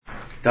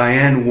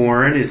Dianne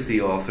Warren is the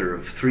author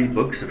of 3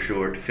 books of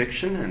short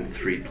fiction and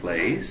 3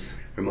 plays.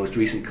 Her most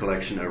recent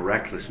collection, A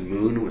Reckless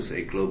Moon, was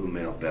a Globe and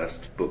Mail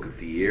Best Book of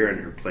the Year, and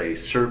her play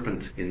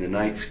Serpent in the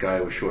Night Sky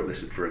was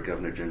shortlisted for a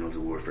Governor General's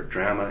Award for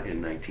Drama in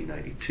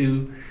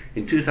 1992.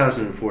 In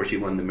 2004, she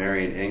won the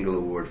Marion Engel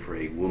Award for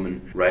a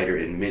woman writer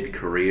in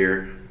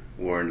mid-career.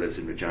 Warren lives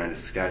in Regina,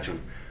 Saskatchewan.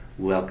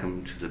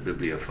 Welcome to the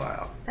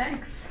Bibliophile.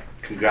 Thanks.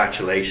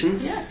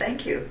 Congratulations. Yeah,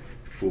 thank you.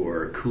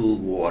 For Cool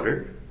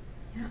Water.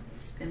 Yeah,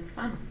 it's been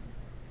fun.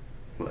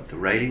 What, the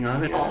writing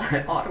of it?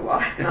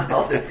 Ottawa.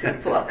 All this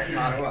hoopla in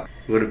Ottawa.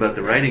 What about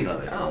the writing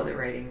of it? Oh, the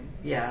writing,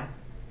 yeah.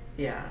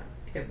 Yeah,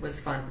 it was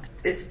fun.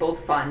 It's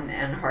both fun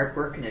and hard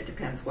work, and it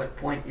depends what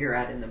point you're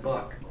at in the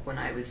book. When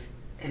I was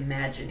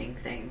imagining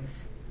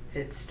things,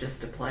 it's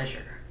just a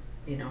pleasure,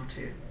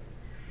 to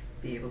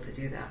be able to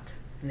do that.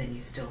 And then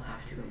you still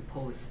have to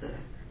impose the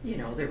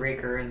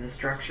rigor and the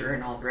structure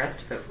and all the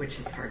rest of it, which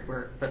is hard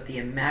work. But the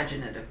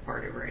imaginative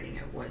part of writing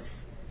it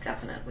was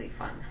definitely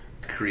fun.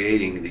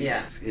 Creating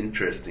these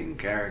interesting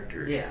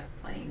characters. Yeah,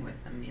 playing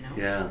with them,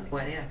 Yeah.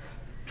 What if?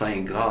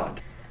 Playing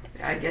God.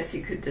 I guess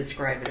you could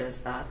describe it as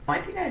that. I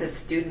think I had a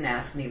student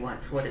ask me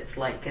once what it's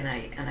like, and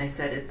I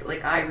said it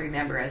like I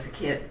remember as a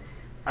kid,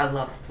 I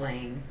loved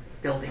playing,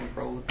 building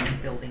roads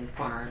and building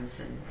farms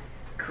and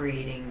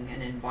creating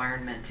an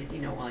environment,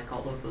 like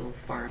all those little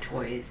farm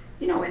toys.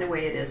 In a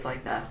way it is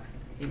like that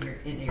in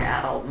your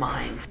adult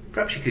mind.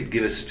 Perhaps you could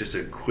give us just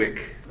a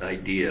quick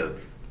idea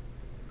of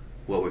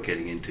what we're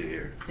getting into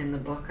here. In the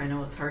book, I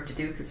know it's hard to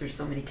do because there's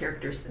so many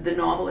characters. The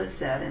novel is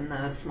set in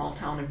the small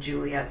town of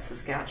Juliet,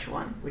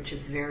 Saskatchewan, which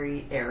is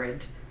very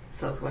arid,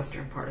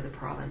 southwestern part of the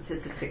province.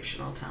 It's a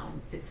fictional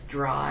town. It's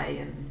dry,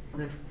 and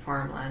the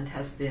farmland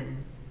has been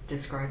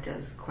described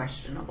as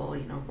questionable,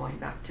 going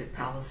back to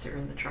Palliser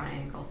and the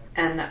Triangle.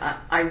 And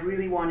I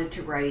really wanted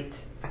to write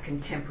a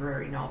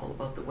contemporary novel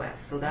about the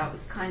West, so that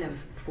was kind of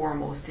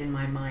foremost in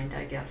my mind,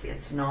 I guess.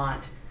 It's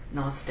not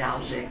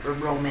nostalgic or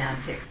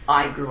romantic.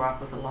 I grew up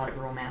with a lot of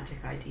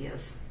romantic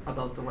ideas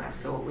about the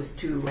West, so it was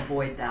to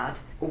avoid that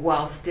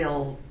while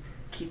still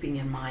keeping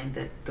in mind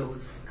that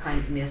those kind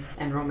of myths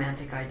and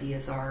romantic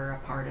ideas are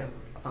a part of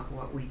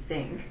what we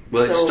think.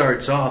 Well, it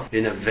starts off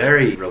in a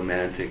very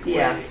romantic way,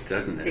 yes,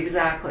 doesn't it?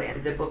 Exactly.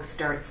 The book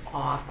starts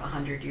off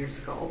 100 years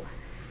ago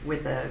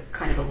with a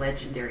kind of a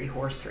legendary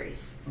horse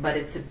race, but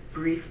it's a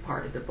brief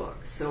part of the book.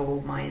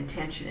 So my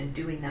intention in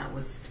doing that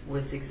was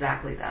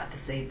exactly that, to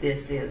say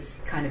this is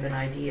kind of an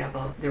idea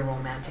about the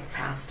romantic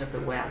past of the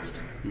West,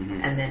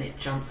 and then it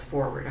jumps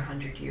forward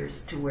 100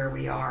 years to where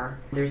we are.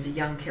 There's a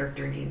young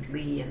character named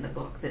Lee in the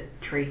book that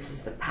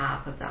traces the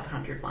path of that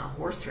 100-mile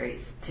horse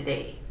race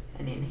today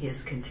and in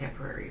his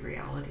contemporary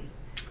reality.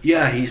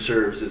 Yeah, he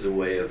serves as a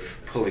way of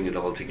pulling it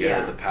all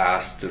together, the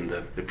past and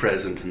the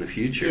present and the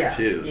future,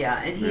 too.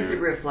 Yeah, and he's a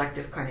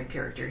reflective kind of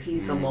character.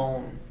 He's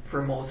alone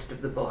for most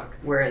of the book,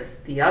 whereas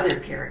the other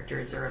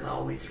characters are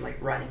always like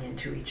running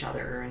into each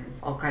other and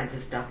all kinds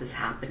of stuff is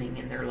happening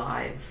in their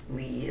lives.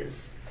 Lee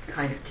is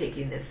kind of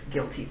taking this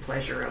guilty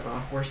pleasure of a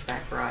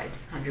horseback ride,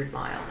 100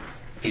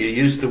 miles. You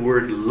use the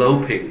word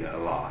loping a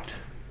lot.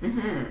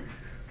 Mm-hmm.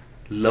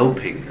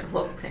 Loping.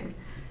 Loping.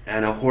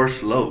 And a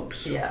horse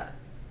lopes. Yeah.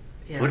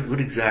 Yes. What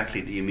exactly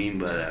do you mean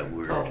by that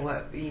word? Oh,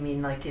 what you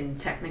mean, like in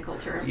technical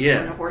terms? Yeah.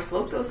 When a horse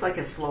lopes, it's like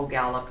a slow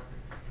gallop.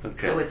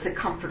 Okay. So it's a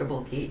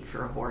comfortable gait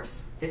for a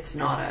horse. It's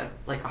not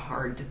a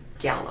hard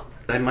gallop.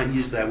 I might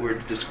use that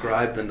word to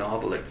describe the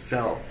novel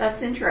itself.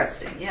 That's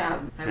interesting. Yeah,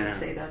 I would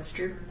say that's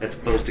true. As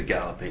opposed to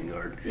galloping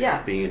or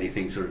being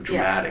anything sort of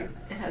dramatic.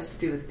 Yeah. It has to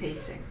do with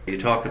pacing. You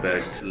talk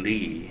about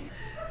Lee.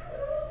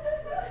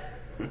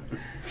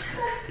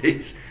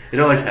 It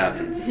always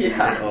happens.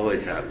 Yeah. It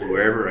always happens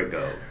wherever I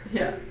go.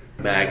 Yeah.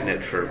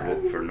 Magnet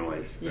for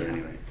noise. But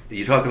anyway,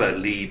 you talk about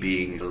Lee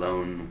being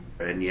alone,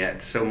 and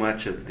yet so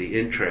much of the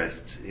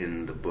interest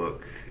in the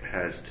book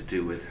has to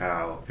do with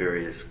how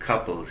various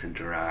couples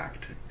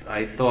interact.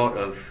 I thought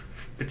of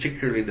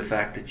particularly the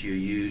fact that you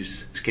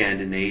use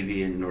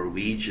Scandinavian,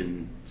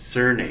 Norwegian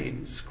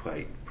surnames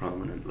quite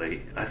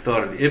prominently. I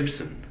thought of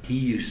Ibsen. He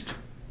used to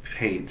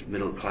paint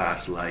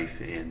middle-class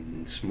life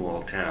in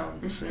small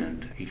towns,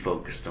 and he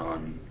focused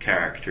on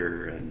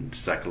character and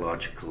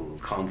psychological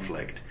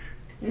conflict.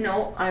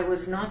 No, I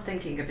was not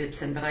thinking of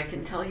Ibsen, but I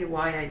can tell you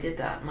why I did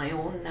that. My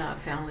own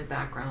family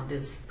background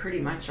is pretty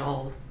much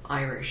all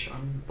Irish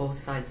on both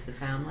sides of the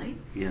family.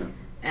 Yeah.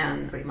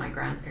 And my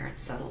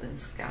grandparents settled in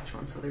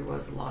Saskatchewan, so there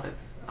was a lot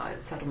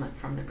of settlement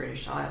from the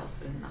British Isles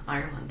in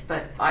Ireland.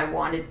 But I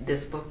wanted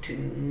this book to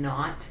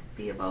not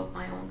be about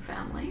my own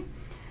family.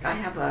 I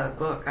have a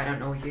book, I don't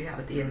know if you have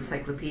it, the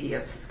Encyclopedia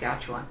of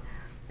Saskatchewan,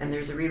 and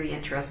there's a really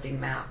interesting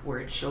map where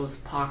it shows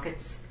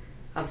pockets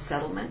of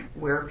settlement,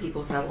 where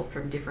people settled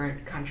from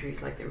different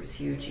countries. Like there was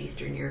huge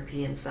Eastern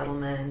European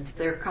settlement.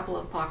 There are a couple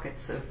of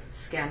pockets of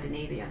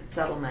Scandinavian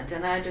settlement,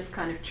 and I just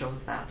kind of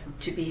chose that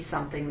to be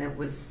something that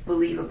was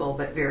believable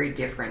but very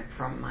different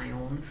from my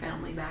own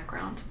family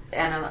background.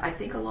 And I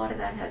think a lot of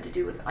that had to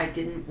do with I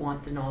didn't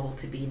want the novel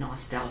to be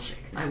nostalgic.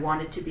 I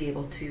wanted to be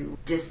able to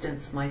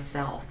distance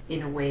myself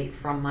in a way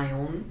from my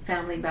own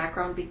family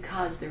background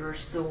because there are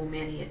so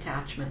many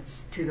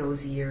attachments to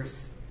those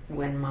years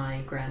when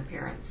my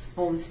grandparents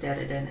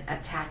homesteaded, an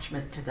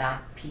attachment to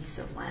that piece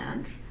of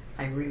land.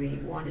 I really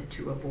wanted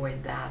to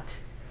avoid that.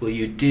 Well,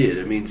 you did.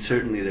 I mean,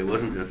 certainly there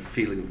wasn't a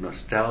feeling of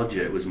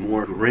nostalgia. It was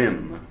more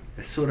grim.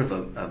 A sort of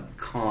a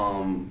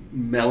calm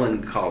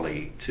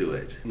melancholy to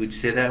it. Would you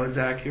say that was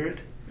accurate?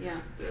 Yeah.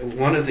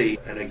 One of the,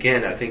 and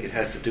again, I think it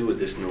has to do with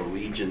this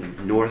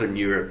Norwegian, Northern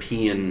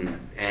European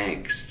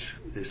angst,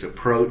 this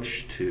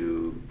approach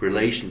to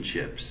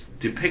relationships,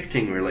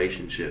 depicting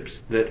relationships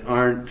that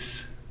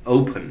aren't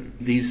open.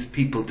 These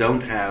people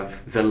don't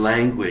have the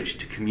language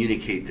to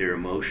communicate their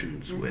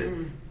emotions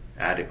with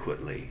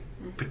adequately.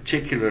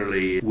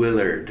 Particularly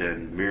Willard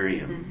and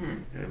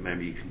Miriam.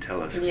 Maybe you can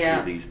tell us who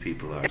these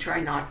people are. I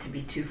try not to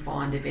be too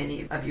fond of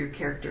any of your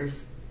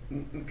characters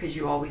because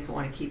you always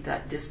want to keep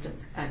that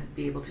distance and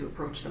be able to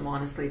approach them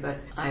honestly, but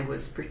I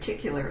was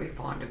particularly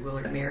fond of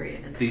Willard and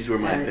Marion. These were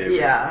my favorite.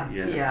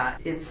 Yeah.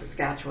 In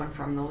Saskatchewan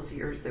from those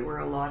years there were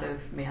a lot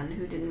of men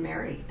who didn't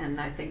marry, and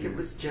I think it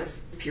was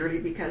just purely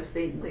because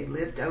they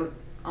lived out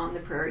on the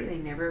prairie.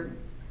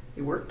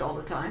 They worked all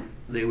the time.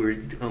 They were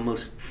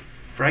almost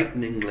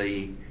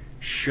frighteningly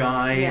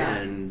shy,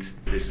 and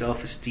their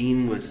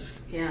self-esteem was...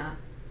 Yeah.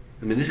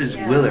 I mean, this is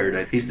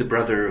Willard. He's the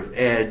brother of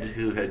Ed,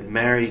 who had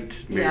married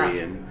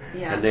Miriam,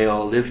 and they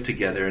all lived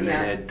together, and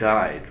then Ed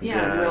died.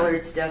 Yeah, and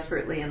Willard's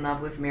desperately in love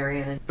with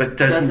Marion, but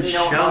doesn't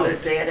know how to it.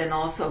 say it, and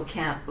also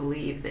can't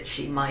believe that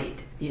she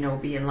might,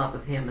 be in love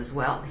with him as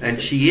well.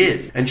 She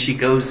is. And she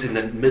goes in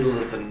the middle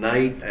of the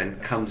night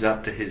and comes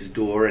up to his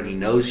door, and he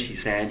knows she's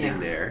standing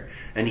there,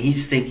 and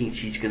he's thinking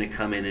she's going to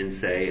come in and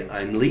say,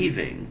 "I'm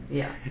leaving."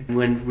 Yeah.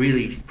 When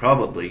really,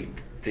 probably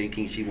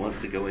thinking she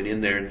wants to go in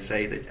there and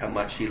say that how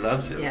much she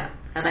loves him. Yeah.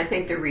 And I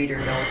think the reader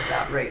knows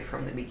that right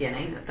from the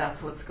beginning, that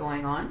that's what's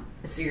going on.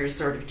 So you're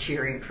sort of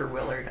cheering for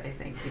Willard, I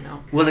think,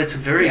 Well, it's a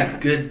very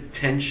good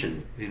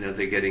tension.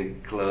 They're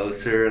getting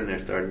closer and they're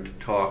starting to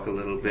talk a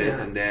little bit,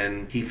 and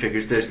then he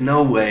figures there's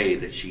no way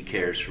that she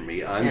cares for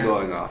me. I'm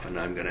going off and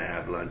I'm going to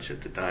have lunch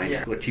at the diner.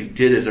 Yeah. What you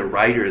did as a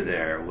writer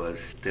there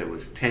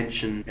was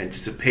tension,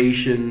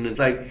 anticipation. It's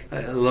like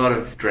a lot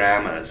of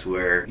dramas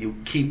where you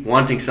keep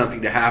wanting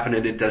something to happen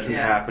and it doesn't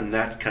happen.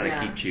 That kind of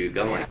keeps you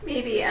going. Yeah.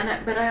 Maybe,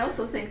 but I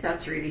also think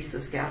that's really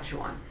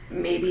Saskatchewan.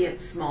 Maybe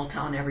it's small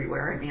town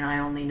everywhere. I mean, I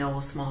only know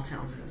small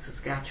towns in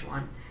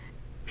Saskatchewan.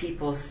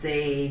 People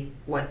say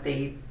what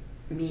they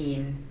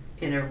mean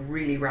in a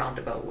really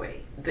roundabout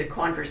way. The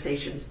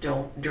conversations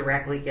don't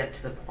directly get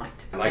to the point.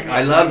 Like,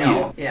 I love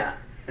you. Yeah.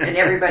 And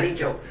everybody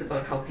jokes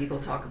about how people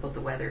talk about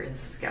the weather in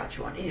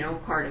Saskatchewan.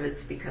 Part of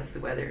it's because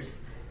the weather's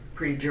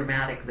pretty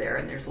dramatic there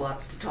and there's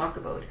lots to talk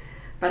about.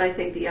 But I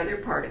think the other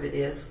part of it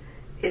is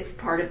it's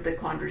part of the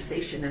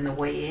conversation and the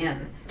way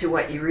in to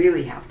what you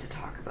really have to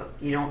talk about.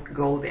 You don't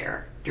go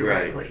there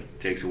directly. Right.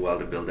 It takes a while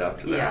to build up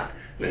to that.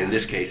 But in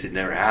this case, it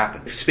never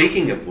happened.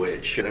 Speaking of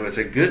which, there was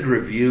a good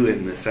review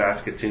in the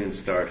Saskatoon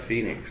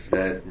Star-Phoenix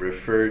that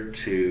referred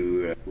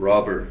to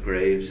Robert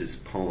Graves'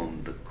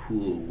 poem, The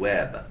Cool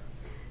Web.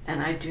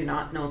 And I do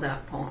not know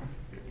that poem.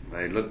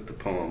 I looked the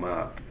poem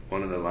up.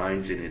 One of the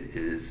lines in it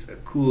is, "A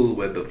cool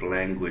web of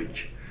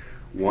language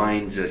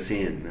winds us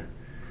in,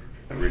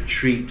 a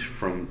retreat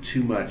from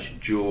too much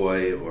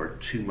joy or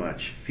too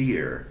much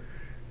fear,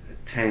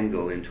 a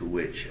tangle into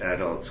which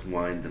adults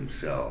wind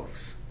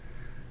themselves,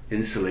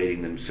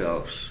 insulating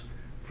themselves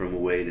from a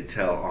way to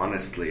tell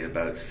honestly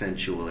about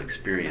sensual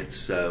experience."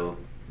 So,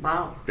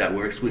 wow, that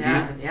works with you?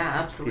 Yeah,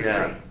 absolutely.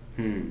 Yeah.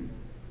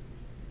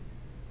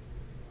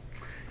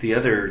 The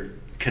other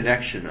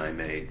connection I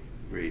made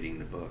reading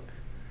the book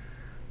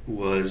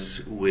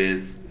was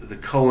with the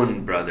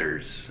Coen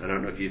brothers. I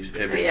don't know if you've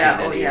ever seen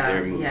any of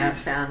their movies. Yeah,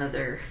 fan of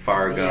their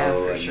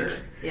Fargo. Yeah, for sure.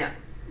 Yeah.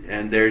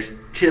 And there's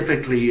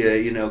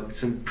typically,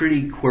 some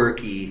pretty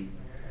quirky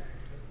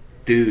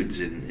dudes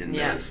in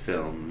those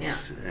films. Yeah.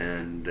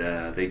 And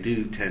they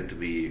do tend to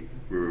be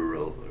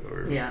rural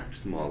or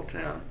small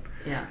town.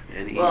 Yeah.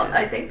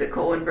 I think the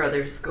Coen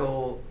brothers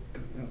go,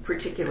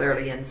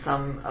 particularly in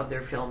some of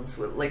their films,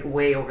 with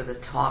way over the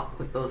top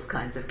with those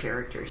kinds of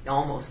characters,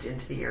 almost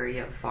into the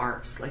area of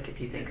farce, like if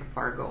you think of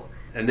Fargo.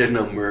 And there's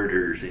no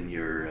murders in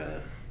your...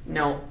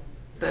 No,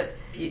 but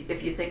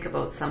if you think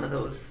about some of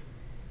those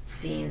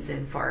scenes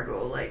in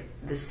Fargo, like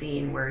the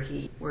scene where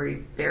he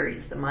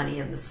buries the money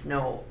in the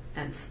snow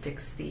and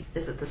sticks the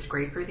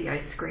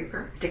ice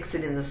scraper, sticks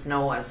it in the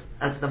snow as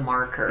the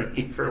marker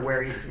for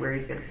where he's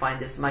going to find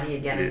this money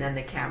again, and then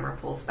the camera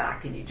pulls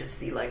back and you just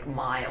see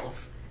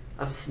miles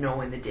of snow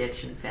in the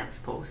ditch and fence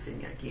posts,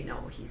 and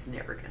he's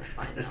never going to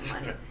find that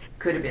money. Right.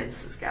 Could have been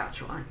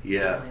Saskatchewan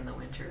in the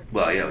winter.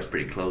 Well, yeah, it was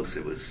pretty close.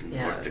 It was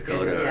North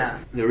Dakota. Good, yeah.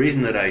 The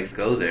reason that I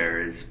go there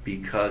is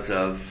because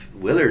of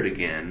Willard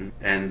again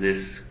and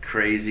this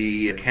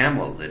crazy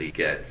camel that he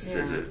gets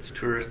as a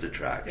tourist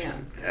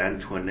attraction.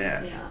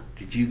 Antoinette. Yeah.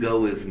 Did you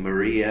go with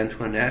Marie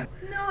Antoinette?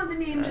 No, the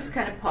name just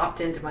kind of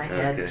popped into my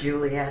head. Okay.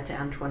 Juliet,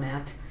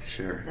 Antoinette.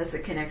 Sure. There's a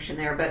connection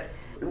there. But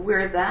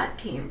where that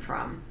came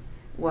from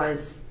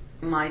was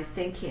my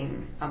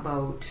thinking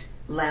about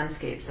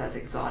landscapes as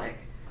exotic.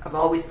 I've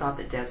always thought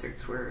that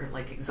deserts were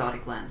like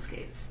exotic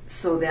landscapes.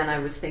 So then I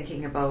was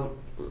thinking about,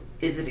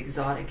 is it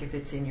exotic if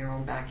it's in your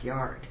own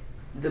backyard?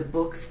 The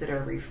books that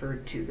are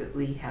referred to that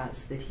Lee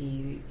has that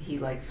he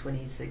likes when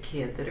he's a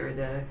kid, that are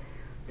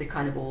the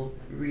kind of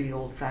really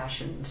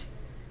old-fashioned,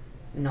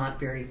 not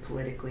very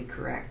politically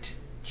correct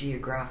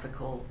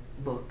geographical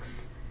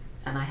books.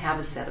 And I have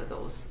a set of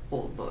those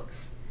old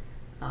books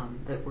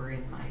that were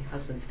in my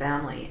husband's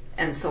family.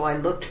 And so I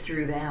looked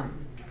through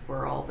them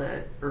for all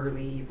the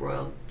early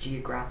Royal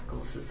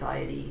Geographical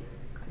Society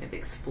kind of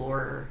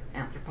explorer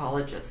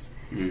anthropologists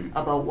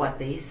about what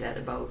they said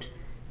about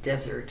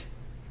desert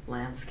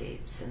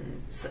landscapes,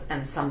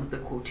 and some of the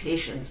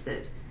quotations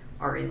that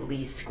are in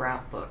Lee's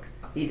scrapbook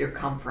either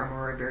come from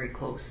or are very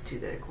close to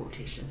the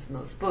quotations in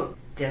those books.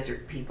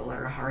 Desert people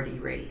are a hardy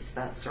race,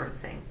 that sort of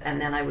thing.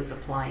 And then I was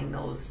applying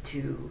those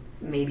to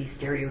maybe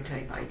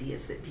stereotype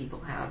ideas that people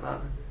have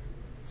of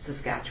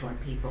Saskatchewan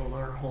people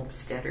or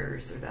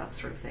homesteaders or that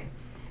sort of thing.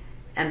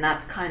 And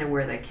that's kind of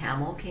where the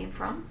camel came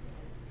from,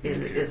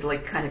 is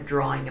like kind of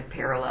drawing a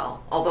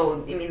parallel.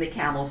 Although, the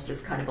camel's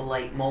just kind of a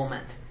light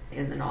moment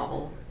in the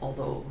novel,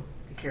 although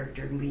the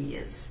character Lee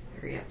is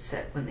very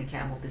upset when the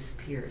camel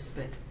disappears.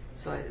 But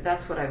so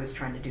that's what I was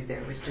trying to do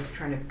there, was just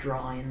trying to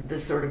draw in the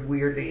sort of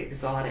weirdly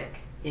exotic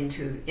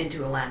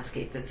into a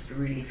landscape that's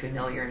really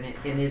familiar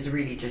and is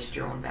really just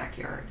your own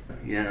backyard.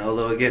 Yeah,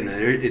 although again,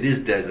 it is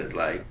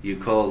desert-like. You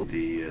call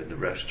the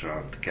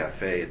restaurant, the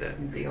cafe,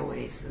 the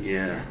Oasis.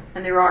 Yeah.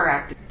 And there are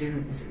active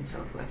dunes in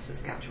southwest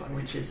Saskatchewan,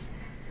 which is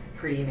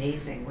pretty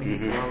amazing when you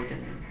go out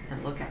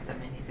and look at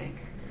them and you think,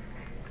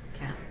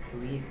 can't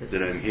believe this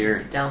is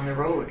just down the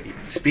road.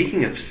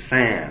 Speaking of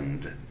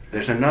sand,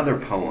 there's another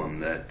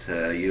poem that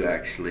you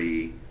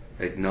actually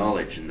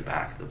acknowledge in the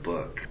back of the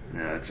book.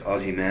 It's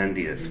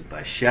Ozymandias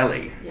by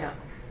Shelley. Yeah.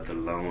 The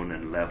lone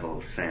and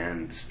level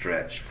sand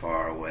stretch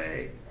far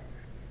away.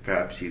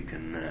 Perhaps you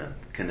can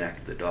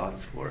connect the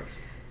dots for us.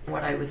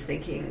 What I was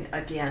thinking,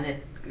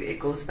 again, it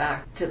goes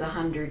back to the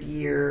 100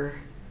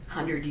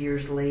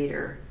 years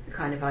later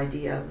kind of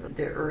idea of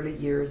the early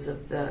years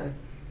of the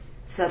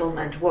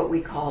settlement, what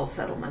we call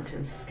settlement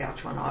in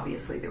Saskatchewan.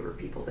 Obviously there were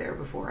people there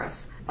before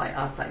us. By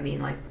us I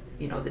mean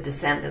the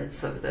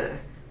descendants of the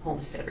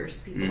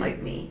homesteaders, people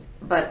like me.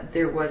 But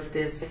there was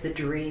the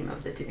dream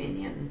of the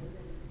Dominion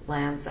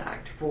Lands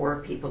Act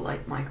for people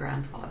like my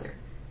grandfather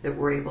that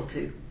were able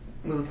to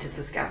move to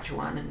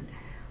Saskatchewan and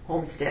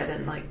homestead,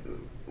 and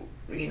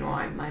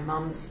my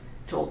mom's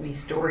told me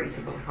stories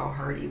about how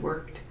hard he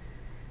worked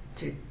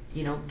to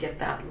get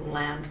that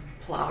land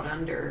plowed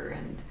under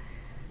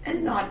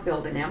and not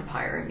build an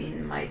empire.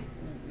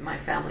 My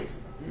family's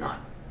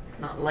not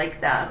like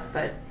that,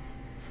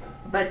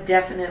 but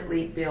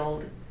definitely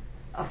build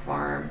a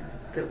farm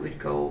that would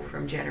go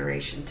from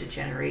generation to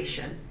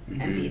generation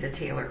and be the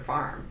Taylor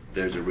farm.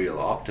 There's a real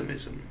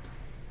optimism.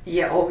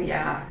 Yeah, oh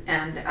yeah.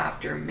 And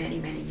after many,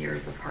 many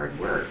years of hard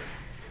work,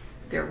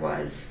 there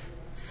was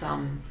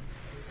some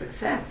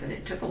success, and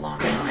it took a long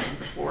time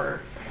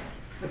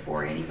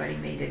before anybody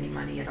made any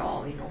money at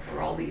all.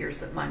 For all the years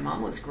that my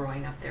mom was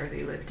growing up there,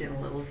 they lived in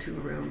a little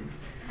 2-room,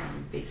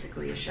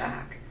 basically a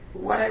shack.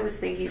 What I was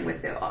thinking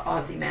with the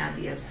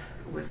Ozymandias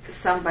was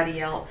somebody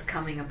else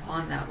coming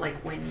upon that, like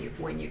when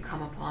you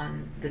come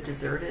upon the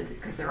deserted,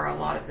 because there are a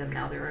lot of them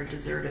now, there are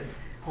deserted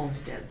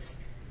homesteads.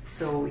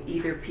 So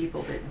either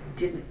people that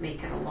didn't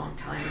make it a long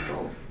time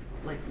ago,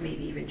 like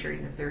maybe even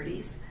during the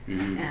 30s,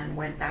 and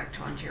went back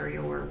to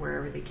Ontario or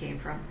wherever they came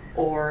from,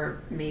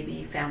 or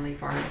maybe family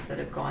farms that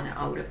have gone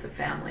out of the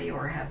family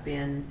or have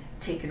been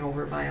taken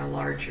over by a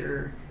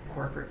larger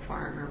corporate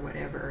farm or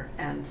whatever.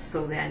 And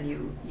so then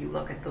you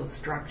look at those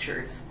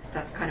structures.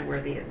 That's kind of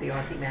where the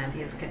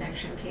Ozymandias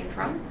connection came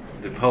from.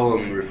 The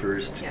poem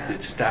refers to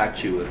the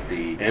statue of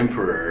the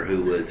emperor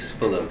who was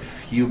full of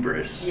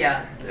hubris.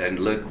 Yeah. And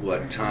look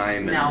what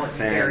time and now it's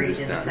sand buried has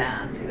in done.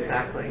 sand,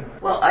 exactly.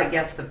 Well, I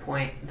guess the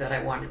point that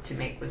I wanted to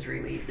make was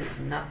really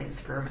nothing's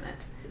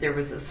permanent. There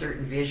was a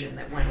certain vision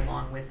that went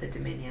along with the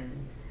Dominion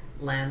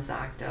Lands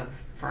Act of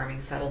farming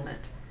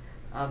settlement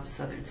of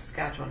southern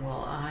Saskatchewan.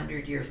 Well,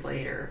 100 years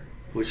later.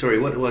 Well, sorry,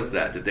 what was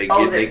that? Did they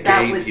that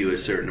gave you a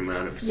certain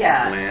amount of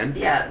land?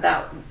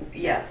 Yeah,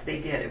 yes, they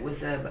did. It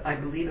was I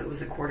believe it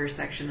was a quarter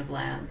section of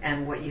land,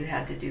 and what you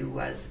had to do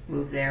was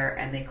move there,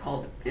 and they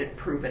called it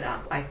prove it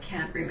up. I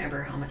can't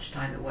remember how much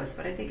time it was,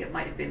 but I think it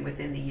might have been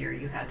within the year.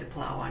 You had to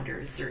plow under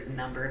a certain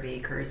number of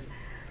acres,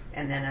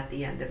 and then at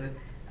the end of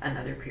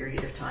another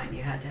period of time,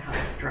 you had to have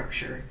a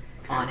structure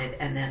on it,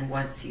 and then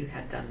once you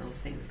had done those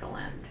things, the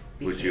land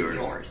Was became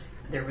yours.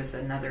 There was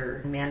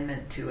another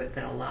amendment to it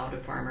that allowed a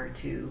farmer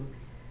to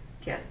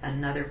get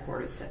another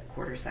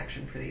quarter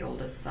section for the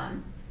oldest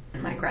son.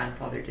 And my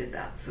grandfather did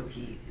that, so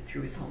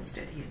through his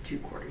homestead, he had 2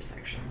 quarter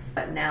sections.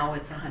 But now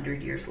it's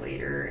 100 years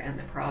later, and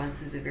the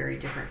province is a very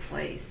different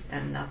place,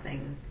 and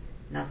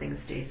nothing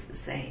stays the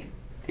same.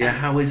 Yeah,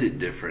 how is it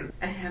different?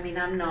 I mean,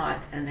 I'm not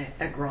an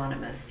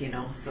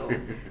agronomist, so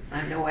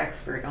I'm no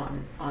expert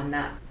on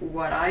that.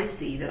 What I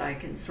see that I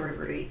can sort of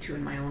relate to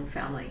in my own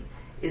family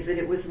is that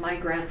it was my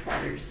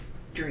grandfather's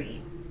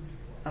dream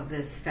of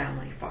this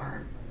family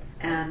farm.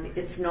 And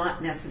it's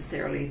not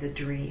necessarily the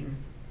dream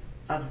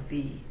of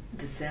the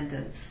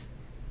descendants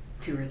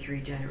 2 or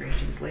 3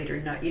 generations later,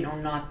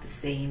 not the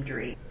same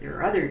dream. There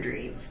are other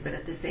dreams, but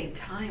at the same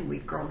time,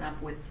 we've grown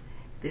up with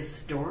this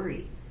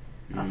story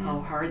of how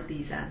hard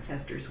these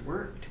ancestors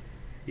worked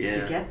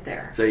to get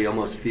there. So you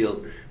almost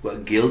feel,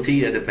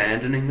 guilty at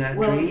abandoning that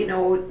dream?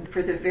 Well,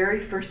 for the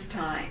very first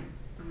time,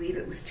 I believe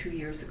it was 2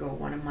 years ago,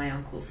 one of my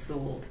uncles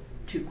sold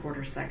 2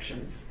 quarter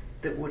sections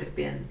that would have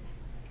been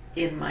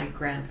in my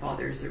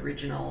grandfather's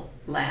original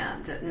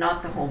land,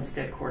 not the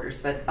homestead quarters,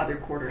 but other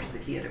quarters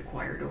that he had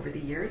acquired over the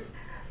years.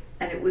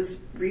 And it was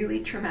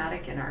really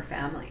traumatic in our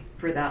family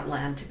for that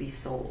land to be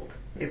sold.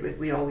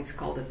 We always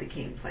called it the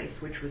King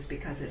Place, which was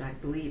because I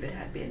believe it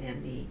had been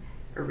in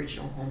the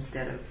original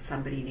homestead of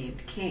somebody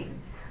named King.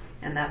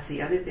 And that's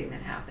the other thing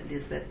that happened,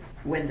 is that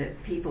when the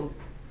people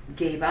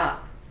gave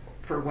up,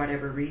 for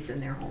whatever reason,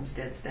 their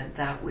homesteads, then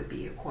that would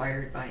be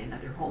acquired by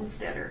another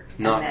homesteader.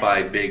 Not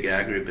by big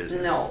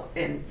agribusiness. No,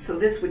 and so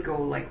this would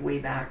go way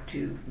back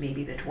to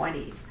maybe the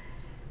 20s.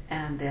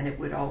 And then it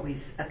would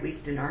always, at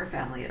least in our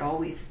family, it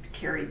always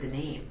carried the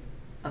name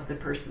of the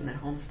person that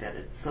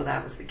homesteaded. So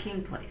that was the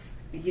King Place.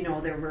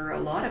 There were a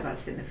lot of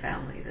us in the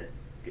family that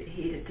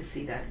hated to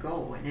see that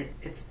go. And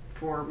it's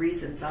for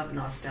reasons of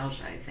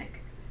nostalgia, I think,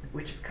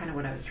 which is kind of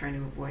what I was trying to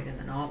avoid in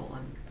the novel.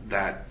 And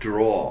that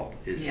draw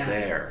is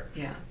there.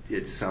 Yeah.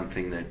 It's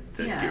something that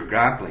you're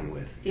grappling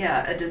with.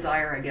 Yeah, a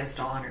desire, I guess,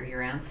 to honor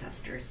your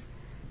ancestors.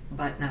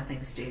 But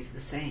nothing stays the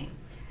same.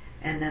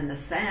 And then the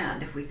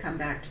sand, if we come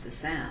back to the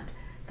sand,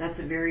 that's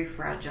a very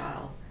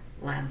fragile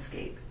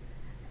landscape.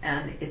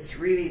 And it's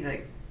really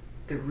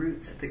the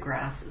roots of the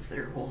grasses that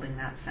are holding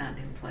that sand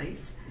in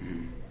place.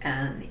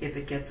 And if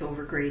it gets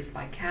overgrazed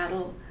by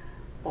cattle,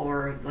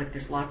 or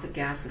there's lots of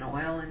gas and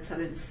oil in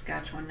southern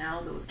Saskatchewan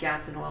now, those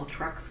gas and oil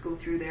trucks go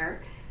through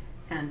there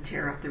and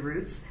tear up the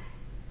roots,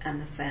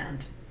 and the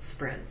sand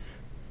spreads.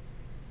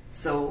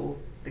 So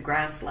the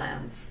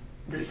grasslands,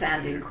 the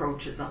sand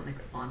encroaches on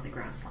the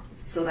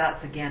grasslands. So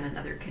that's again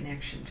another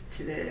connection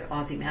to the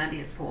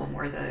Ozymandias poem,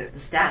 where the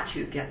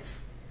statue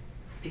gets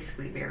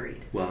basically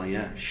buried. Well,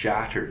 yeah,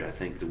 shattered, I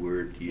think the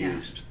word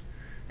used. Yeah.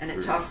 And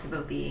it talks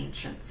about the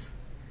ancients.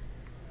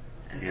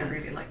 And I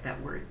really like that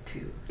word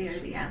too.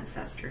 The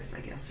ancestors, I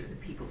guess, or the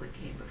people that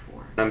came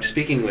before. I'm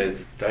speaking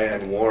with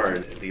Dianne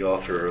Warren, the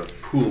author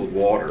of Pool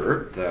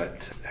Water,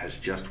 that has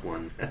just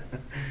won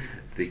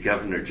the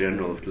Governor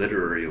General's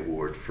Literary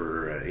Award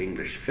for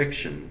English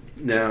fiction.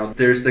 Now,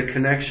 there's the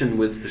connection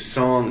with the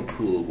song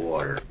Pool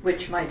Water,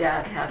 which my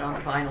dad had on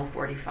a vinyl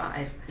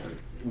 45.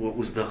 What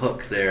was the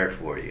hook there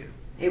for you?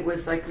 It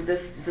was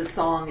the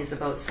song is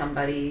about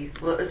somebody,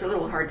 well, it's a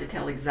little hard to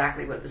tell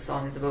exactly what the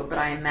song is about, but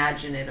I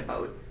imagine it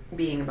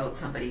being about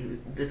somebody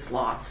that's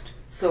lost.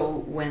 So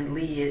when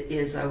Lee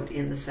is out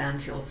in the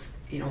sandhills,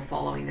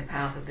 following the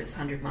path of this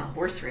 100-mile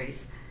horse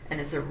race, and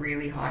it's a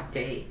really hot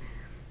day,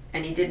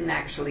 and he didn't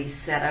actually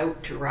set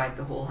out to ride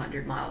the whole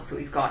 100 miles, so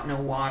he's got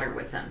no water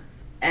with him.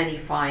 And he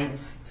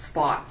finds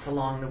spots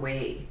along the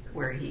way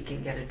where he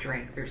can get a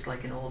drink. There's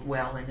an old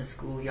well in a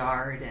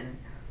schoolyard, and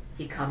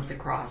he comes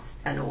across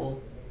an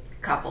old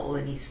couple,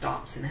 and he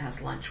stops and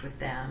has lunch with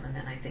them. And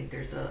then I think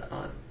there's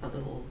a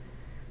little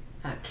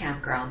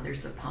campground.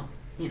 There's a pump,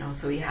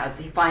 so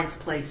he finds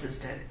places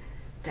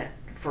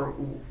for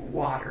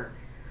water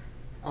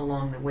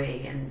along the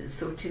way. And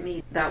so to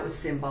me, that was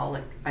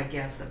symbolic, I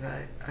guess, of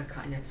a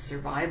kind of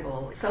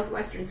survival.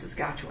 Southwestern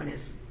Saskatchewan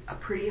is a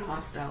pretty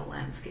hostile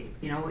landscape.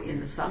 In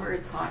the summer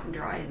it's hot and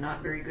dry and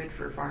not very good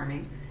for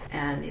farming.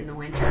 And in the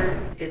winter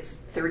it's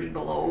 30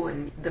 below,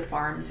 and the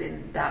farms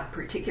in that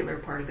particular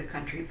part of the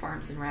country,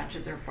 farms and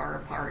ranches, are far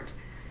apart.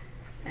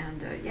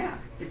 And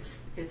it's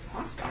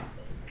hostile.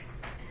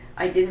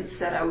 I didn't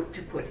set out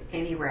to put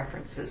any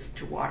references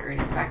to water, and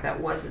in fact that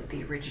wasn't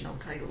the original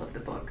title of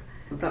the book.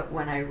 But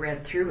when I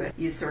read through it,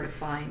 you sort of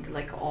find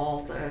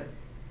all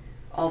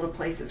the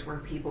places where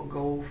people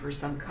go for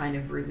some kind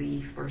of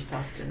relief or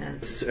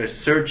sustenance.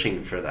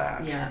 Searching for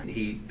that. Yeah.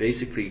 He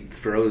basically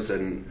throws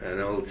an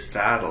old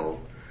saddle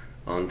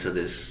onto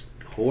this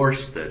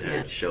horse that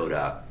had showed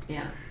up.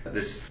 Yeah.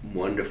 This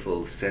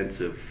wonderful sense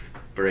of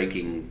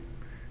breaking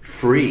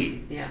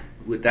free. Yeah.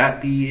 Would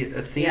that be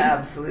a theme? Yeah,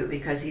 absolutely,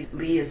 because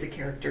Lee is a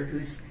character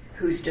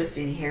who's just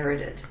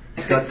inherited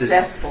a He's got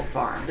successful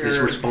farm. This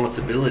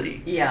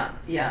responsibility. Yeah,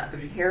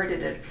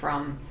 inherited it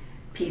from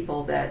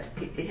people that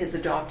his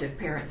adoptive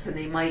parents, and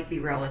they might be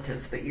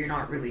relatives, but you're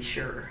not really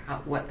sure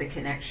what the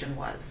connection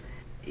was.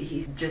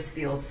 he just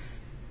feels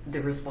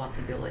the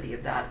responsibility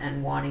of that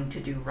and wanting to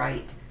do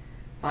right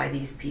by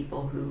these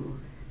people who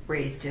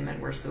raised him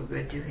and were so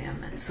good to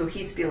him. And so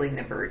he's feeling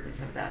the burden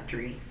of that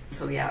dream.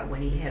 So yeah,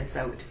 when he heads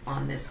out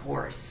on this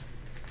horse,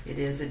 it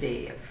is a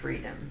day of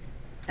freedom.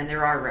 And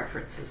there are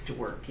references to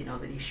work,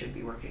 that he should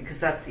be working. Because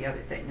that's the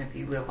other thing. If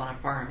you live on a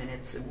farm and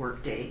it's a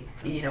work day,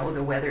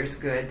 the weather's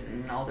good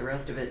and all the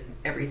rest of it,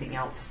 everything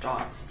else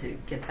stops to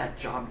get that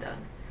job done.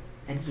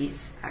 And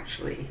he's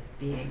actually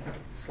being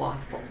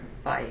slothful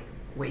by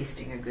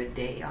wasting a good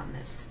day on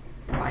this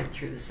ride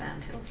through the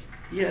sandhills.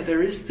 Yeah,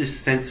 there is this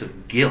sense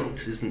of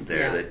guilt, isn't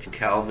there, that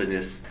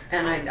Calvinists...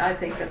 And I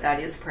think that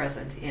is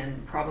present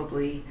in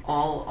probably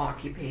all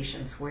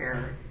occupations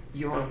where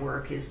your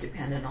work is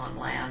dependent on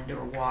land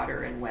or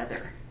water and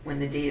weather. When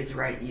the day is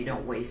right, you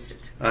don't waste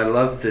it. I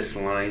love this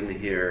line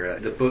here.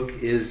 The book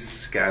is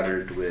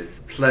scattered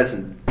with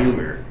pleasant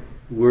humor.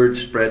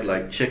 Words spread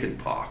like chicken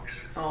pox.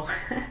 Oh,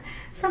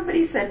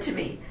 somebody said to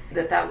me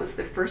that was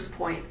the first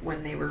point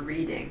when they were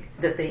reading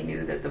that they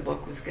knew that the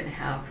book was going to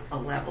have a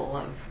level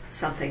of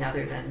something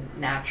other than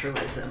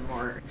naturalism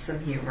or some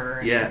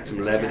humor. Yeah,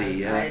 some levity,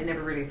 yeah. I had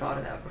never really thought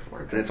of that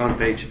before. And it's on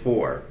page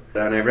 4.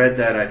 And I read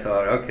that, I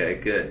thought, okay,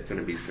 good. There's going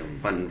to be some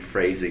fun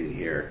phrasing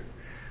here.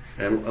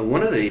 And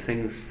one of the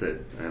things that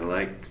I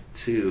liked,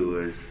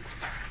 too, is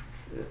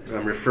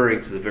I'm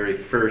referring to the very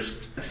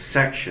first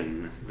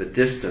section, the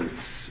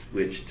distance,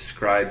 which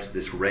describes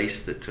this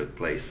race that took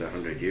place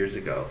 100 years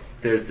ago.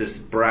 There's this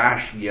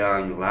brash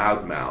young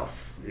loudmouth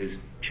who's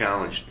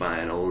challenged by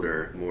an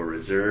older, more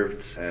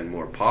reserved and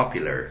more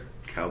popular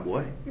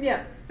cowboy.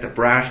 Yeah. The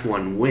brash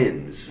one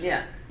wins.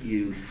 Yeah.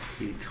 You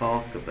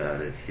talk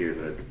about it here,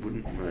 but I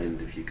wouldn't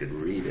mind if you could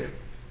read it.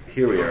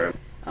 Here we are.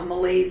 A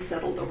malaise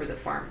settled over the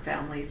farm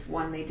families,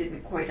 one they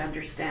didn't quite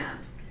understand.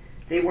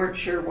 They weren't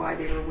sure why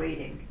they were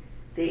waiting.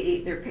 They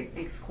ate their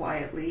picnics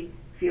quietly,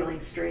 feeling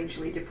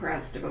strangely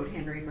depressed about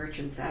Henry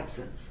Merchant's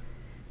absence.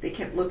 They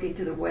kept looking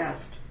to the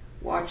west,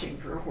 watching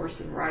for a horse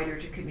and rider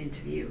to come into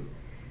view.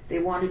 They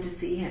wanted to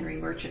see Henry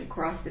Merchant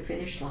cross the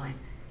finish line,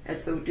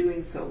 as though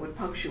doing so would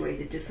punctuate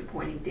a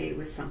disappointing day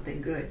with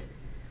something good.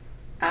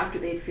 After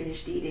they'd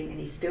finished eating and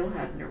he still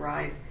hadn't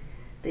arrived,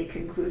 they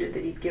concluded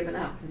that he'd given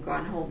up and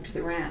gone home to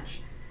the ranch,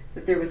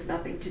 that there was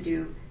nothing to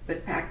do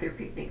but pack their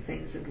picnic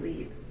things and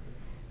leave.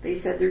 They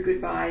said their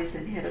goodbyes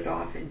and headed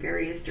off in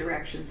various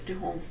directions to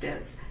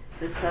homesteads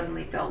that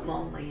suddenly felt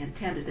lonely and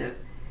tentative.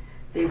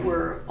 They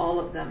were, all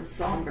of them,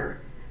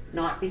 somber,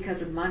 not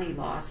because of money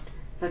lost,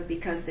 but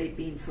because they'd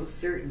been so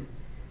certain.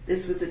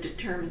 This was a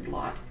determined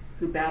lot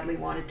who badly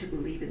wanted to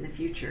believe in the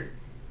future.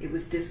 It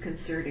was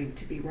disconcerting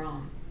to be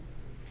wrong.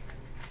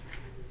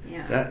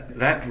 Yeah.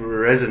 That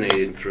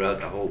resonated throughout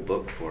the whole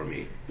book for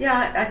me.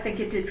 Yeah, I think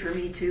it did for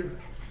me too.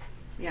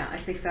 Yeah, I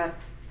think that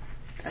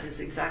is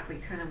exactly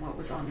kind of what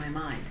was on my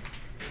mind.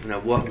 Now,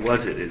 what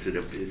was it? Is it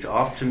it's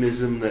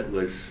optimism that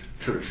was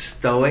sort of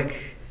stoic?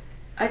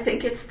 I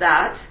think it's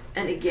that,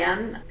 and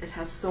again, it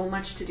has so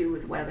much to do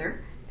with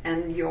weather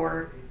and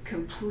your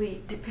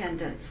complete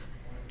dependence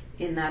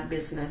in that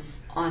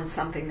business on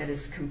something that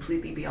is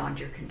completely beyond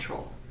your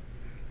control.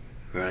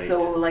 Right.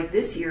 So like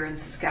this year in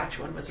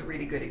Saskatchewan was a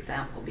really good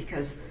example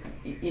because,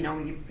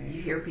 you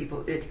hear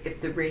people,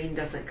 if the rain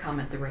doesn't come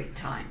at the right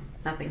time,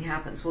 nothing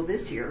happens. Well,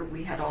 this year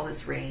we had all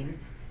this rain.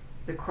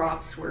 The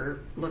crops were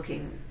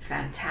looking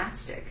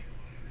fantastic.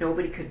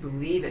 Nobody could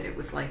believe it. It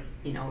was like,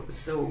 it was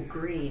so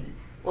green.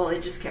 Well,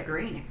 it just kept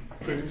raining.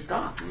 It didn't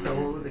stop. Mm-hmm.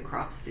 So the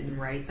crops didn't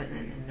ripen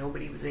and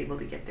nobody was able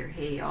to get their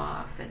hay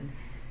off.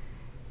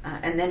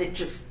 And then it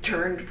just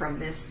turned from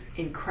this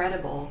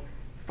incredible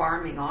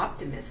farming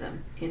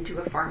optimism into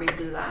a farming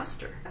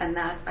disaster. And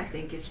that, I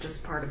think, is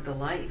just part of the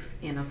life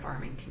in a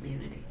farming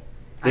community.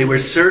 They were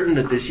certain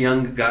that this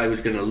young guy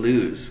was going to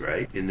lose,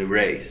 right, in the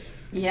race.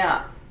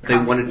 Yeah. They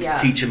wanted to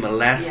teach him a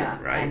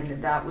lesson, right?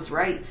 And that was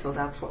right, so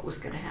that's what was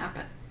going to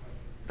happen.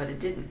 But it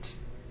didn't.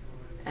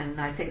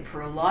 And I think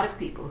for a lot of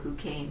people who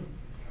came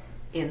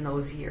in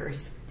those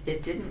years,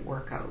 it didn't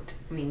work out.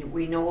 I mean,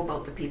 we know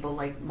about the people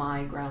like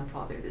my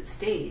grandfather that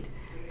stayed,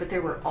 but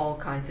there were all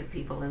kinds of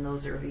people in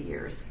those early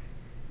years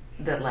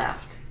that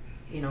left,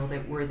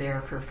 that were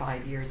there for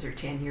 5 years or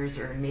 10 years,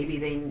 or maybe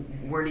they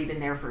weren't even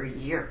there for a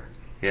year.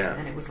 Yeah.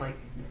 And it was like,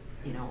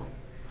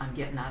 I'm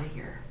getting out of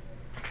here.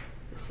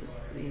 This is,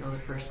 the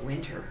first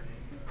winter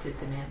did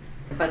them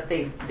in. But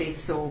they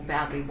so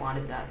badly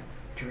wanted that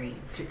dream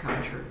to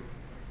come true.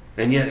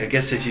 And yet, I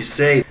guess as you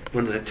say,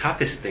 one of the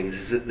toughest things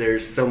is that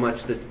there's so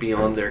much that's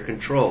beyond their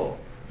control.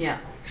 Yeah.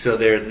 So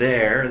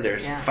they're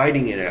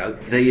fighting it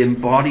out. They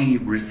embody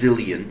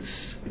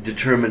resilience,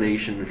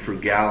 determination,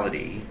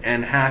 frugality,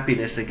 and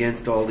happiness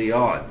against all the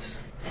odds.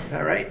 Is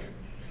that right?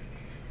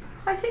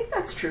 I think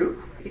that's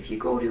true. If you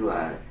go to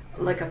a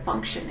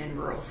function in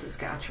rural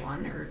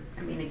Saskatchewan,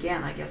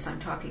 again, I guess I'm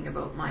talking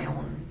about my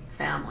own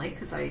family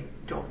because I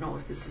don't know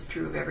if this is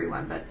true of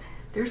everyone, but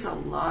there's a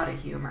lot of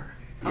humor.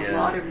 A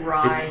lot of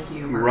wry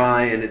humor.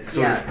 Wry, and it's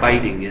sort of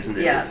biting, isn't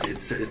it? Yeah.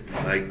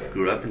 I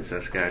grew up in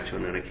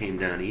Saskatchewan and I came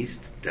down east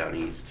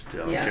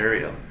to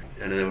Ontario.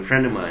 And a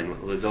friend of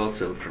mine was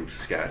also from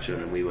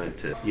Saskatchewan, and we went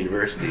to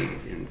university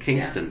in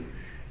Kingston.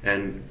 Yeah.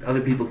 And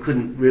other people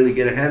couldn't really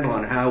get a handle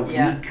on how we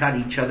cut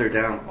each other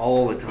down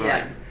all the time.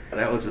 Yeah.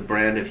 That was a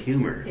brand of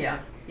humor. Yeah,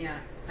 yeah,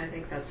 I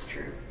think that's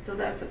true. So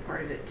that's a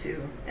part of it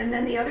too. And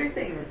then the other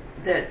thing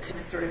that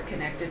is sort of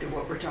connected to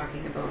what we're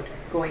talking about,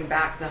 going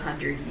back the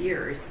 100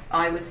 years,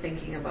 I was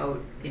thinking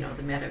about,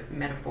 the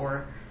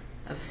metaphor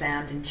of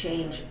sand and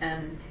change.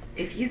 And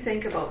if you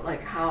think about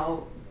like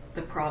how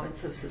the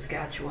province of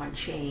Saskatchewan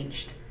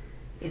changed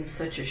in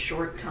such a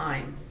short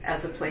time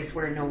as a place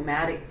where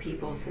nomadic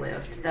peoples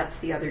lived. That's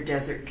the other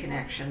desert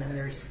connection, and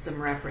there's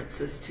some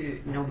references to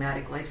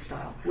nomadic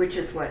lifestyle, which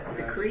is what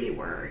the Cree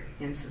were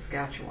in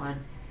Saskatchewan.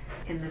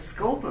 In the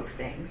scope of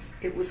things,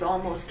 it was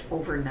almost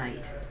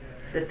overnight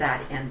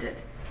that ended.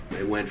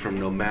 It went from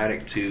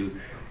nomadic to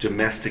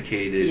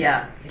domesticated.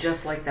 Yeah,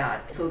 just like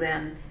that. So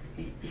then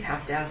you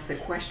have to ask the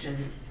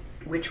question,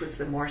 which was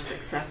the more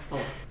successful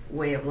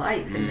way of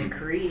life? And the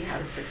Cree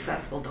had a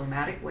successful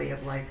nomadic way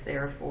of life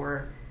there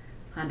for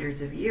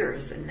hundreds of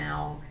years, and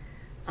now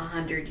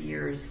 100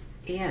 years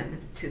in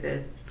to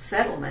the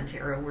settlement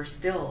era, we're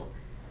still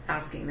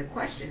asking the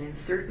question in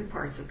certain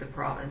parts of the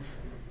province,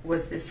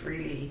 was this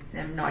really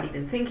them not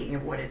even thinking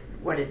of what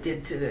it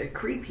did to the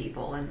Cree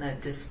people and the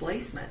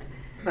displacement,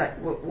 but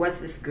was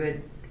this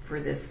good for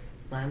this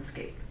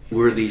landscape?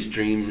 Were these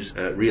dreams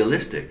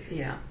realistic?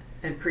 Yeah,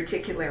 and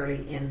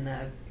particularly in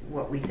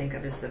what we think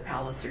of as the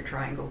Palliser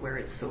Triangle, where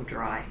it's so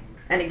dry.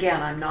 And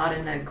again, I'm not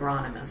an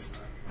agronomist,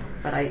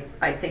 but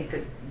I think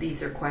that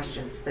these are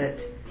questions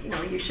that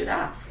you should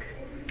ask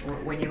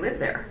when you live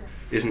there.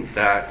 Isn't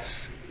that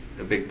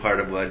a big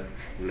part of what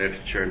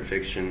literature and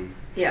fiction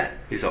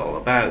is all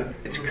about?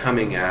 It's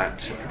coming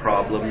at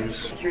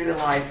problems through the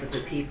lives of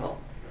the people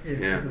who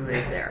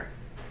live there,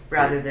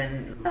 rather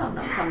than,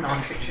 some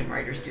nonfiction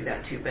writers do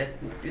that too, but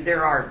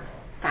there are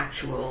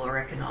factual or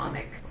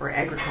economic or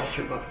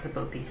agriculture books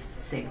about these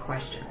same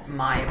questions.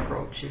 My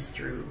approach is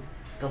through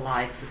the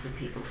lives of the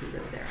people who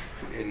live there.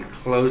 In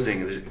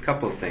closing, there's a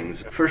couple of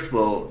things. First of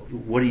all,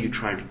 what are you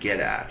trying to get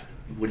at?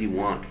 What do you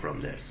want from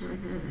this?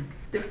 Mm-hmm.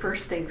 The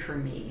first thing for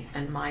me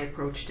and my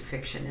approach to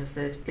fiction is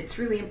that it's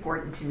really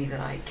important to me that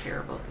I care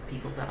about the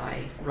people that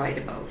I write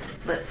about.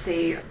 Let's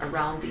say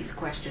around these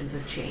questions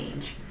of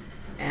change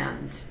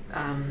and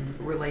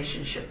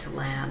relationship to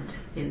land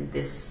in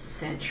this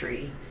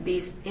century,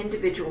 these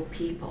individual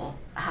people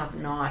have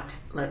not,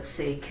 let's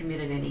say,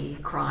 committed any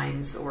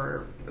crimes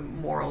or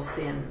moral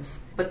sins,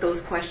 but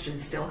those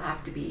questions still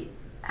have to be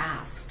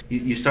asked.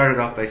 You started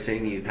off by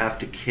saying you have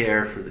to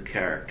care for the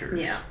characters.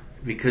 Yeah.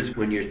 Because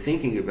when you're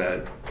thinking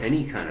about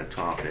any kind of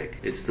topic,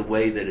 it's the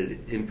way that it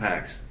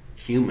impacts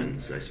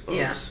humans, I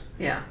suppose,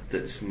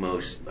 that's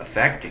most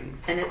affecting.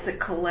 And it's a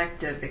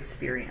collective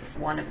experience.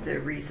 One of the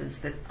reasons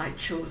that I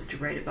chose to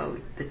write about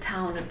the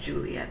town of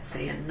Juliet,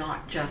 say, and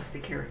not just the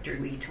character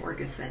Lee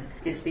Torgerson,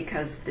 is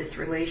because this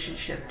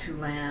relationship to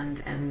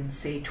land and,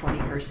 say,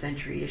 21st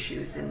century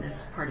issues in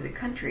this part of the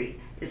country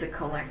is a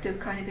collective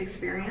kind of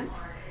experience.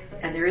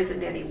 And there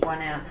isn't any one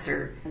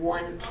answer.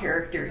 One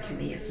character to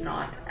me is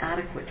not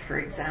adequate for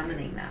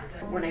examining that.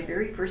 When I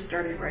very first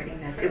started writing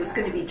this, it was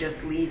going to be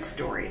just Lee's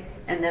story,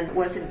 and then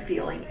wasn't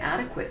feeling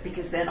adequate,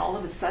 because then all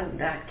of a sudden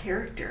that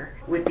character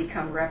would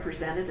become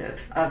representative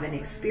of an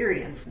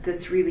experience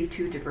that's really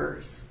too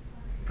diverse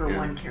for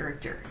one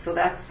character. So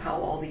that's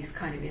how all these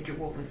kind of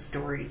interwoven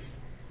stories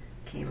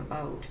came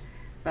about.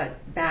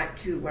 But back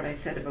to what I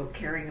said about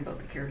caring about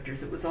the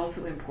characters, it was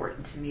also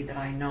important to me that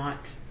I not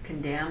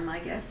condemn, I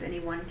guess, any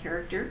one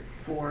character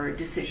for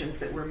decisions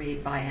that were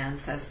made by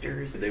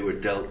ancestors. They were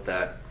dealt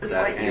that It's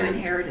what you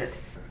inherited,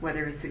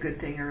 whether it's a good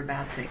thing or a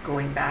bad thing,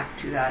 going back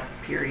to that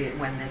period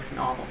when this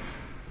novel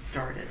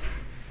started.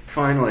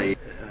 Finally,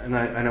 and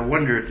I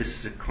wonder if this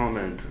is a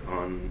comment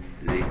on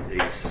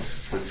a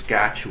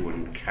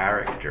Saskatchewan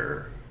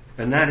character,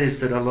 and that is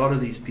that a lot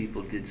of these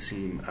people did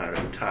seem out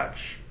of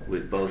touch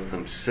with both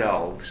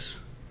themselves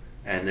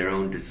and their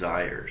own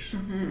desires.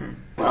 Mm-hmm.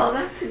 Well,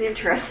 that's an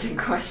interesting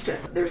question.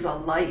 There's a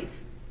life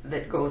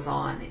that goes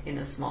on in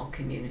a small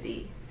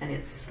community, and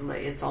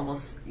it's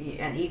almost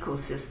an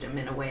ecosystem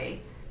in a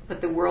way.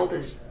 But the world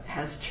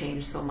has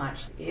changed so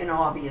much in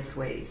obvious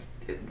ways.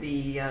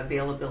 The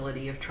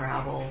availability of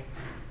travel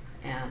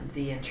and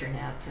the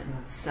internet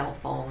and cell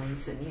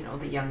phones, and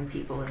the young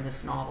people in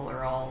this novel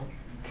are all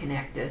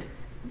connected.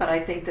 But I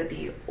think that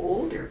the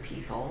older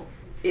people,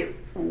 it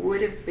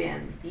would have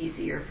been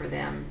easier for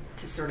them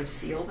to sort of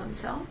seal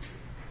themselves.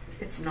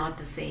 It's not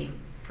the same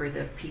for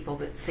the people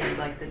that, say,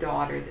 like the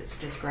daughter that's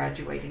just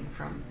graduating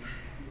from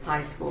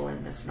high school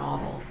in this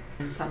novel,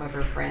 and some of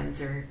her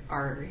friends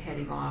are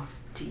heading off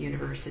to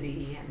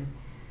university,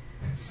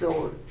 and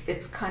so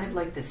it's kind of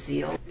like the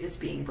seal is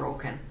being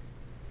broken,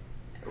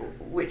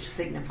 which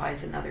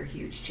signifies another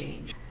huge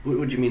change.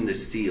 What do you mean the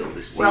seal?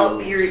 The seal?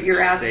 Well, you're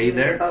asking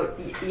me about,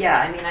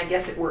 I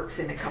guess it works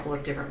in a couple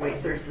of different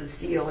ways. There's the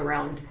seal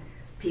around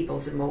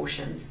people's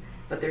emotions,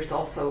 but there's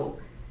also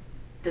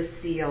the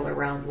seal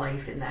around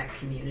life in that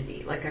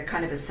community, like a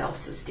kind of a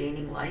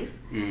self-sustaining life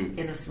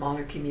in a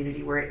smaller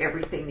community where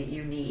everything that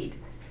you need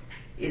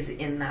is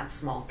in that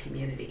small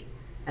community.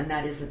 And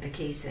that isn't the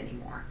case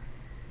anymore.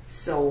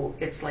 So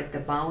it's like the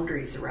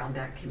boundaries around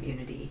that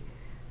community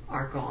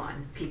are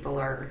gone. People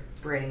are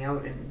spreading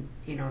out and,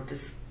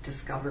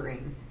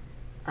 discovering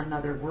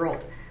another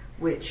world,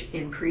 which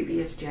in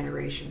previous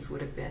generations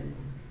would have been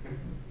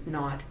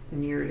not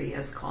nearly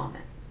as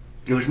common.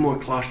 It was more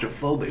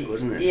claustrophobic,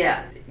 wasn't it?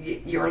 Yeah,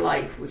 your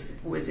life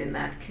was in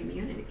that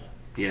community.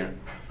 Yeah,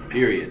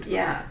 period.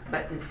 Yeah,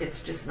 but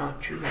it's just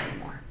not true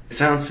anymore. It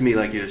sounds to me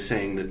like you're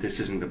saying that this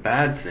isn't a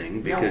bad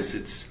thing, because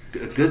it's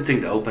a good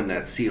thing to open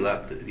that seal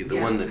up, the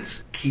one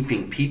that's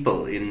keeping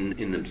people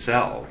in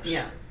themselves.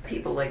 Yeah,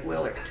 people like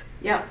Willard.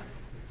 Yeah.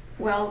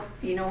 Well,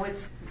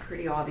 it's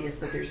pretty obvious,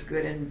 but there's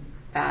good and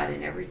bad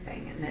in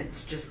everything, and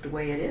it's just the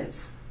way it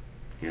is.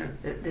 Yeah.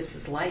 That this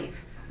is life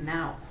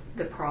now.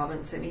 The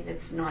province,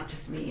 it's not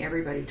just me.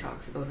 Everybody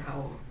talks about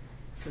how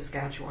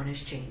Saskatchewan is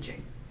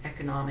changing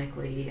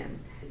economically, and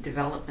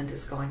development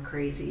has gone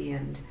crazy,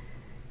 and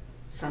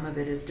some of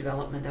it is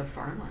development of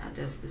farmland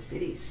as the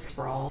cities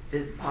sprawl.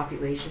 The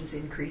population's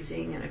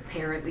increasing, and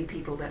apparently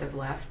people that have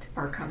left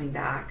are coming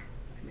back.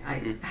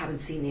 I haven't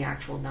seen the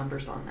actual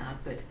numbers on that,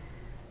 but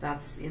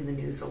that's in the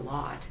news a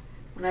lot.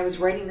 When I was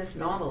writing this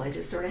novel, I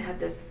just sort of had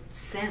the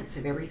sense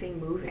of everything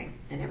moving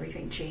and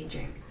everything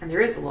changing. And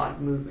there is a lot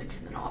of movement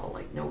in the novel,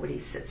 like nobody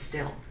sits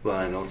still. Well,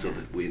 and also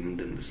the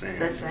wind and the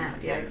sand. The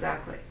sand, yeah,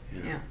 exactly.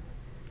 Yeah.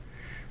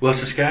 Well,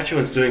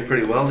 Saskatchewan's doing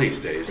pretty well these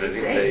days. They I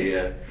think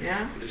say.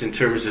 Just in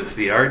terms of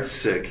the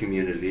arts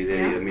community,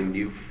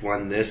 you've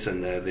won this,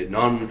 and the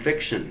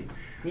non-fiction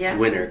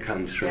winner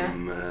comes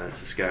from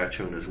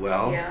Saskatchewan as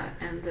well. Yeah,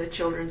 and the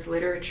children's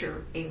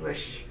literature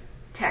English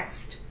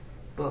text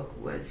book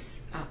was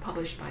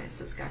published by a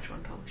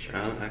Saskatchewan publisher.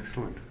 Oh,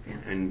 excellent.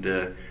 Yeah.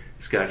 And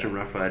Saskatchewan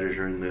Roughriders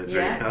are in the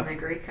Grey Cup? Yeah, in the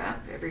Grey Cup.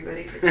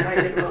 Everybody's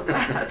excited about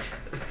that.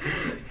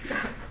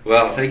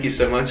 Well, thank you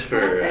so much for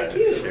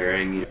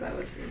sharing. That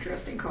was an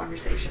interesting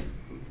conversation.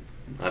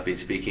 I've been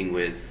speaking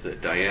with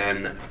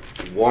Dianne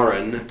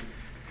Warren,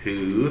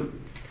 who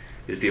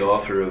is the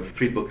author of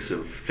 3 books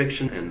of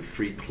fiction and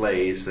 3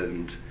 plays,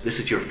 and this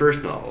is your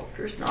first novel.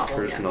 First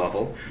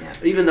novel. Yeah.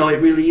 Even though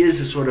it really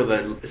is a sort of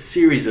a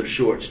series of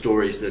short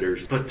stories that are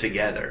put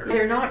together.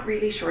 They're not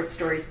really short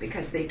stories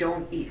because they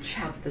don't each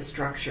have the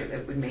structure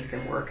that would make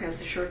them work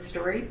as a short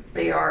story.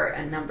 They are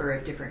a number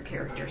of different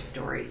character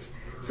stories.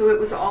 So it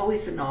was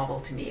always a novel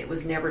to me. It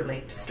was never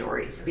linked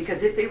stories,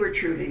 because if they were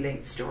truly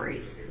linked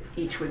stories,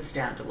 each would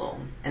stand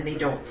alone, and they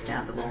don't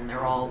stand alone.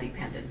 They're all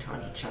dependent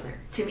on each other.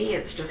 To me,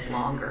 it's just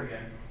longer,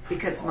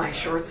 because my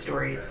short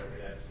stories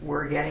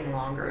were getting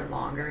longer and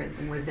longer,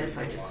 and with this,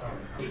 I just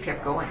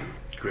kept going.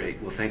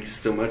 Great. Well, thank you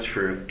so much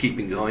for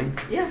keeping going.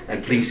 Yeah.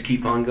 And please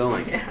keep on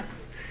going. Yeah.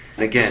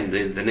 And again,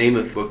 the name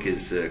of the book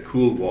is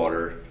Cool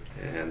Water,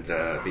 and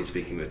I've been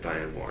speaking with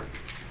Dianne Warren.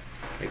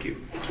 Thank you.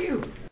 Thank you.